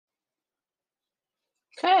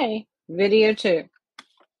Okay, video two.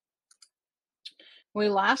 We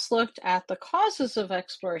last looked at the causes of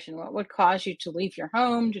exploration. What would cause you to leave your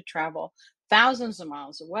home, to travel thousands of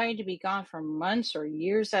miles away, to be gone for months or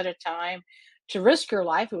years at a time, to risk your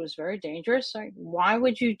life? It was very dangerous. Like, why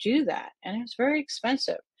would you do that? And it was very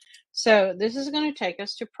expensive. So, this is going to take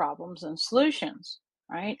us to problems and solutions,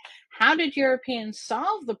 right? How did Europeans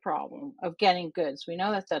solve the problem of getting goods? We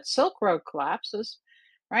know that Silk Road collapses,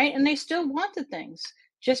 right? And they still wanted things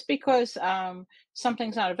just because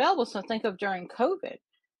something's not available. So think of during COVID,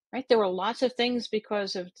 right? There were lots of things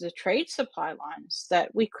because of the trade supply lines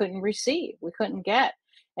that we couldn't receive, we couldn't get.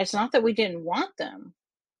 It's not that we didn't want them,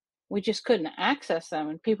 we just couldn't access them,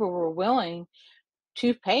 and people were willing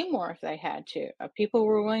to pay more if they had to. People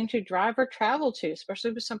were willing to drive or travel to,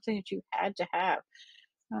 especially with something that you had to have.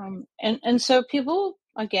 And so people,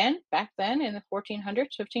 again, back then in the 1400s,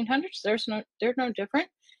 1500s, they're no different.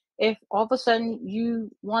 If all of a sudden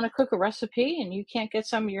you want to cook a recipe and you can't get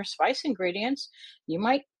some of your spice ingredients, you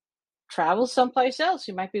might travel someplace else.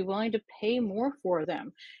 You might be willing to pay more for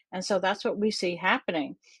them. And so that's what we see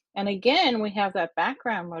happening. And again, we have that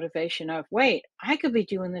background motivation of, wait, I could be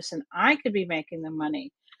doing this and I could be making the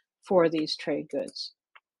money for these trade goods.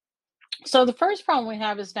 So the first problem we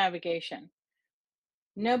have is navigation.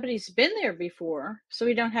 Nobody's been there before, so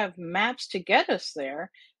we don't have maps to get us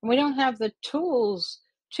there, and we don't have the tools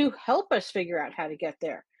to help us figure out how to get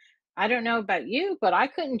there. I don't know about you, but I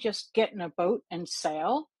couldn't just get in a boat and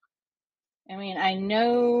sail. I mean, I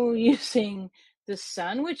know using the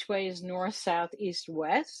sun, which way is north, south, east,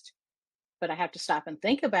 west, but I have to stop and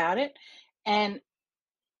think about it. And,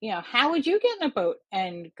 how would you get in a boat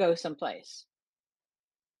and go someplace?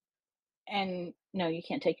 And no, you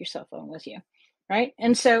can't take your cell phone with you, right?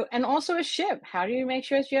 And also a ship. How do you make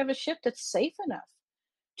sure that you have a ship that's safe enough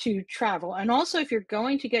to travel? And also, if you're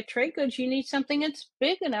going to get trade goods, you need something that's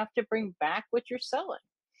big enough to bring back what you're selling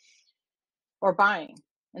or buying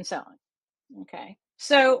and selling. Okay.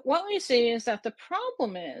 So what we see is that the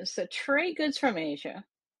problem is that trade goods from Asia,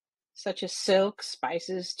 such as silk,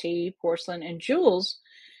 spices, tea, porcelain, and jewels,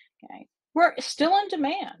 okay, were still in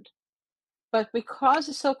demand. But because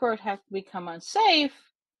the Silk Road had become unsafe,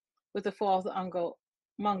 with the fall of the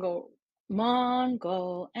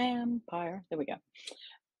Mongol Empire. There we go.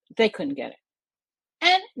 They couldn't get it.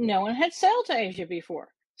 And no one had sailed to Asia before.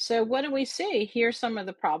 So what do we see? Here's some of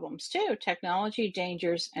the problems too: technology,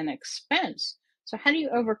 dangers, and expense. So how do you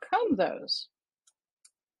overcome those?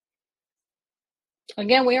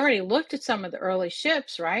 Again, we already looked at some of the early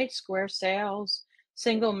ships, right? Square sails,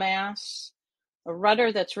 single masts, a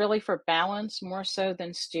rudder that's really for balance more so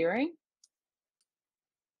than steering.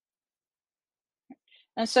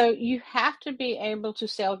 And so you have to be able to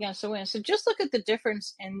sail against the wind. So just look at the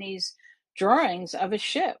difference in these drawings of a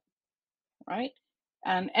ship, right?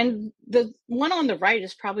 And the one on the right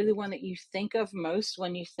is probably the one that you think of most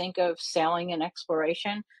when you think of sailing and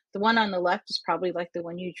exploration. The one on the left is probably like the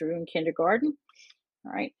one you drew in kindergarten,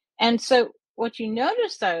 right? And so what you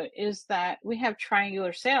notice though is that we have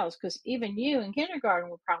triangular sails, because even you in kindergarten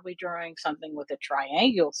were probably drawing something with a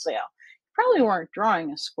triangular sail. You probably weren't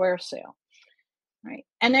drawing a square sail. Right.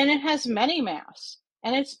 And then it has many mass.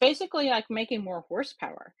 And it's basically like making more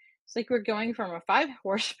horsepower. It's like we're going from a 5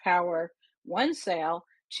 horsepower one sail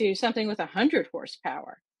to something with 100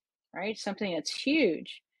 horsepower, right? Something that's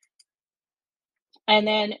huge. And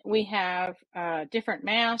then we have different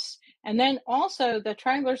mass. And then also the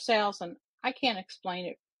triangular sails, and I can't explain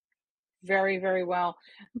it very, very well,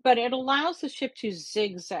 but it allows the ship to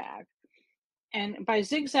zigzag. And by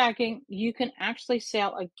zigzagging, you can actually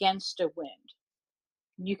sail against a wind.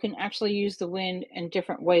 You can actually use the wind in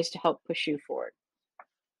different ways to help push you forward.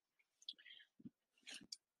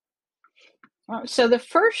 So the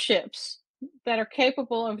first ships that are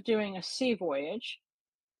capable of doing a sea voyage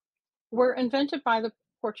were invented by the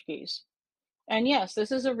Portuguese. And yes,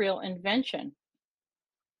 this is a real invention.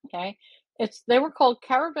 Okay. They were called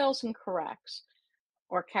caravels and carracks,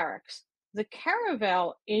 or carracks. The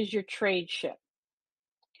caravel is your trade ship.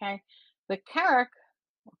 Okay. The carrack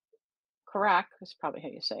is probably how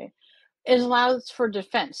you say it, is allowed for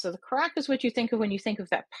defense. So the carrack is what you think of when you think of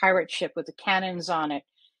that pirate ship with the cannons on it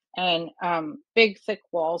and big thick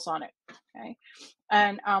walls on it. Okay.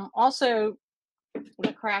 And also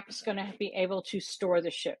the carrack is going to be able to store the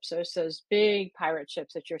ship. So it's those big pirate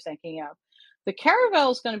ships that you're thinking of. The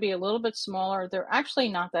caravel is going to be a little bit smaller. They're actually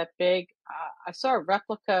not that big. I saw a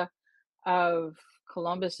replica of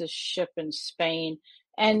Columbus's ship in Spain,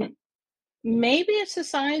 and maybe it's the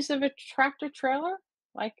size of a tractor trailer,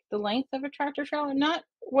 like the length of a tractor trailer. Not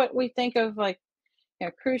what we think of, like,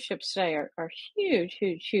 cruise ships today are huge,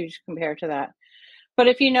 huge, huge compared to that. But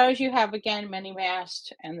if you notice, you have again many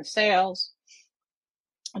masts and the sails,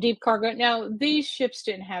 deep cargo. Now, these ships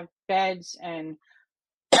didn't have beds and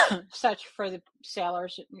such for the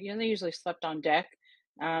sailors. They usually slept on deck.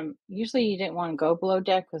 Usually, you didn't want to go below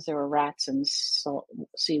deck because there were rats and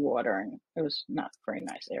seawater, and it was not a very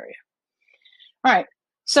nice area. All right.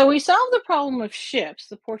 So we solved the problem of ships.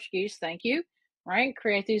 The Portuguese, thank you, right?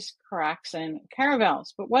 Create these cracks and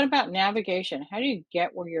caravels. But what about navigation? How do you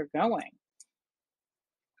get where you're going?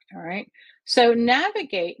 All right. So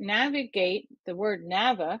navigate, the word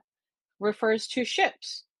nava refers to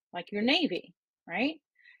ships, like your navy, right?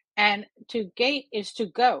 And to gate is to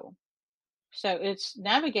go. So it's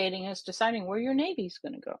navigating is deciding where your navy's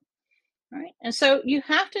going to go. Right. And so you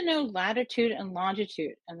have to know latitude and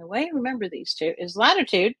longitude. And the way to remember these two is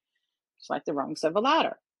latitude, it's like the rungs of a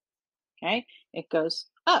ladder. Okay. It goes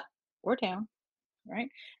up or down. Right.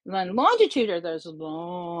 And then longitude are those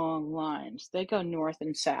long lines. They go north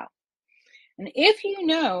and south. And if you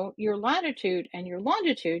know your latitude and your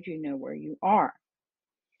longitude, you know where you are.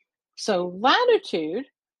 So latitude,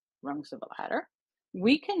 rungs of a ladder,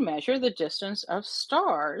 we can measure the distance of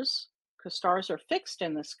stars, because stars are fixed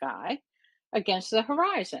in the sky, against the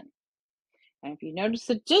horizon. And if you notice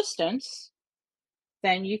the distance,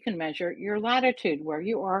 then you can measure your latitude, where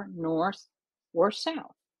you are north or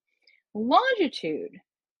south. Longitude,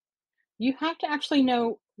 you have to actually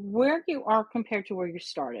know where you are compared to where you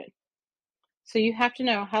started. So you have to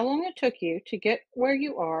know how long it took you to get where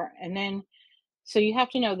you are, and then so you have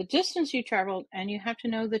to know the distance you traveled and you have to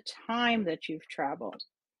know the time that you've traveled.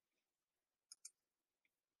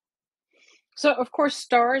 So, of course,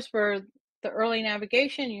 stars were the early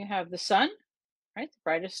navigation. You have the sun, right? The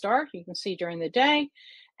brightest star you can see during the day,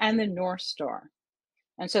 and the North Star.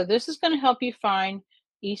 And so this is going to help you find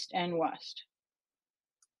east and west.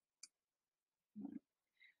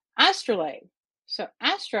 Astrolabe. So,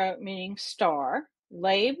 astro meaning star,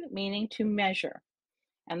 labe meaning to measure.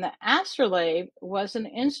 And the astrolabe was an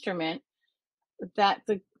instrument that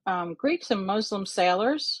the Greeks and Muslim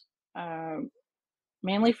sailors,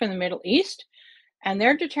 mainly from the Middle East, and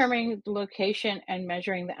they're determining the location and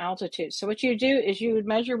measuring the altitude. So what you do is you would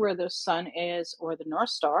measure where the sun is or the North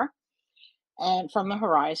Star, and from the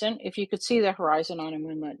horizon, if you could see the horizon on a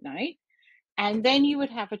moonlit night, and then you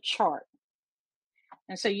would have a chart.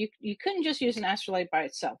 And so you couldn't just use an astrolabe by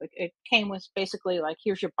itself. It came with basically like,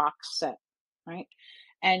 here's your box set, right?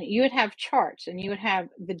 And you would have charts, and you would have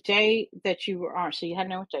the day that you were on. So you had to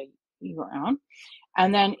know what day you were on.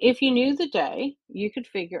 And then if you knew the day, you could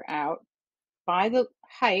figure out by the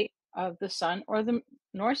height of the sun or the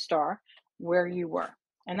North Star where you were.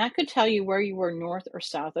 And that could tell you where you were north or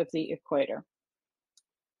south of the equator.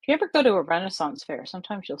 If you ever go to a Renaissance fair,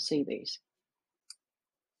 sometimes you'll see these.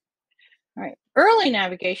 All right. Early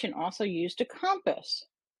navigation also used a compass.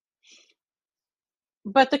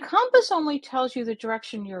 But the compass only tells you the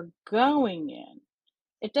direction you're going in.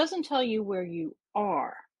 It doesn't tell you where you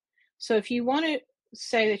are. So if you want to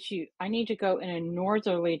say that I need to go in a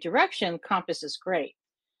northerly direction, the compass is great.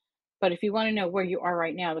 But if you want to know where you are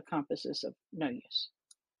right now, the compass is of no use.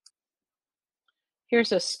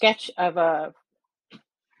 Here's a sketch of a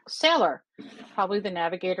sailor, probably the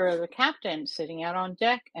navigator or the captain, sitting out on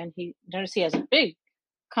deck. And notice he has a big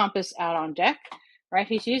compass out on deck, right?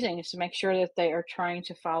 He's using it to make sure that they are trying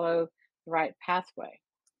to follow the right pathway.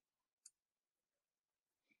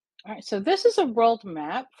 All right, so this is a world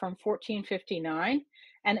map from 1459.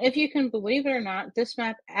 And if you can believe it or not, this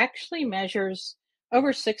map actually measures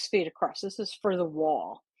over 6 feet across. This is for the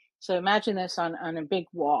wall. So imagine this on a big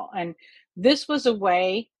wall. And this was a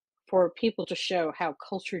way for people to show how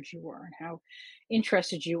cultured you were and how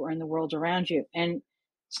interested you were in the world around you. And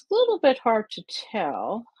it's a little bit hard to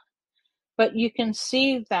tell, but you can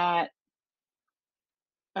see that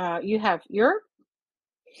you have Europe,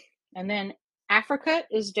 and then Africa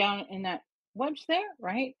is down in that wedge there,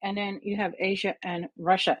 right? And then you have Asia and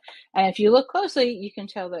Russia. And if you look closely, you can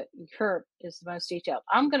tell that Europe is the most detailed.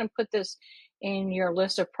 I'm going to put this in your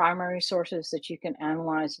list of primary sources that you can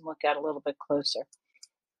analyze and look at a little bit closer.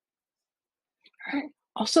 All right.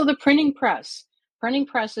 Also, the printing press. Printing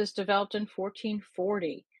press is developed in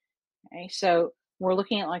 1440. Okay, so we're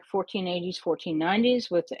looking at like 1480s,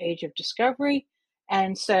 1490s with the Age of Discovery.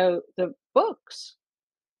 And so the books,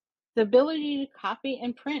 the ability to copy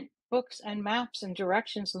and print books and maps and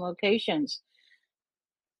directions and locations,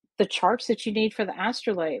 the charts that you need for the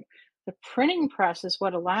astrolabe. The printing press is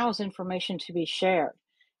what allows information to be shared.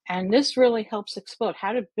 And this really helps explode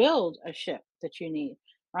how to build a ship that you need,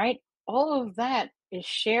 right? All of that is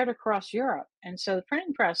shared across Europe. And so the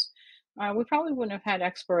printing press, we probably wouldn't have had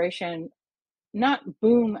exploration not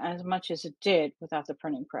boom as much as it did without the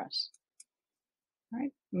printing press.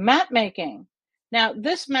 Right? Map making. Now,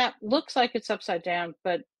 this map looks like it's upside down,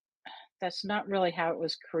 but that's not really how it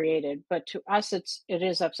was created. But to us, it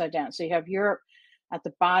is upside down. So you have Europe at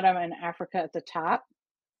the bottom and Africa at the top,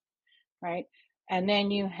 right? And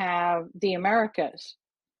then you have the Americas.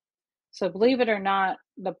 So believe it or not,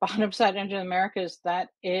 the bottom side of the Americas, that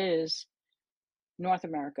is North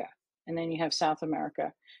America. And then you have South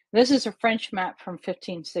America. This is a French map from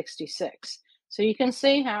 1566. So you can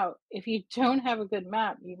see how if you don't have a good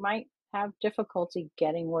map, you might have difficulty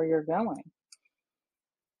getting where you're going.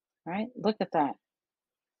 Right? Look at that.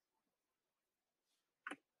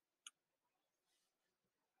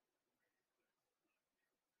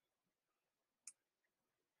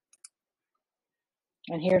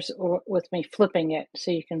 And here's with me flipping it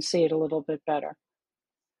so you can see it a little bit better.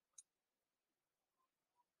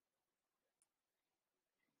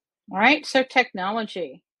 All right, so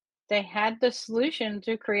technology. They had the solution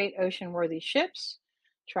to create ocean-worthy ships,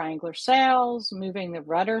 triangular sails, moving the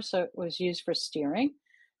rudder so it was used for steering,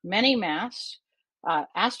 many masts,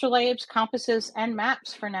 astrolabes, compasses, and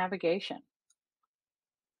maps for navigation.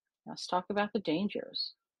 Let's talk about the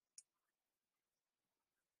dangers.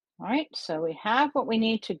 All right, so we have what we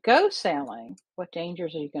need to go sailing. What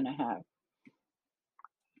dangers are you going to have?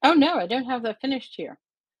 Oh no, I don't have that finished here.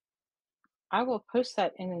 I will post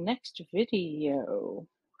that in the next video. All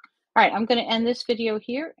right, I'm going to end this video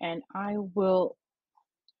here and I will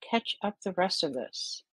catch up the rest of this.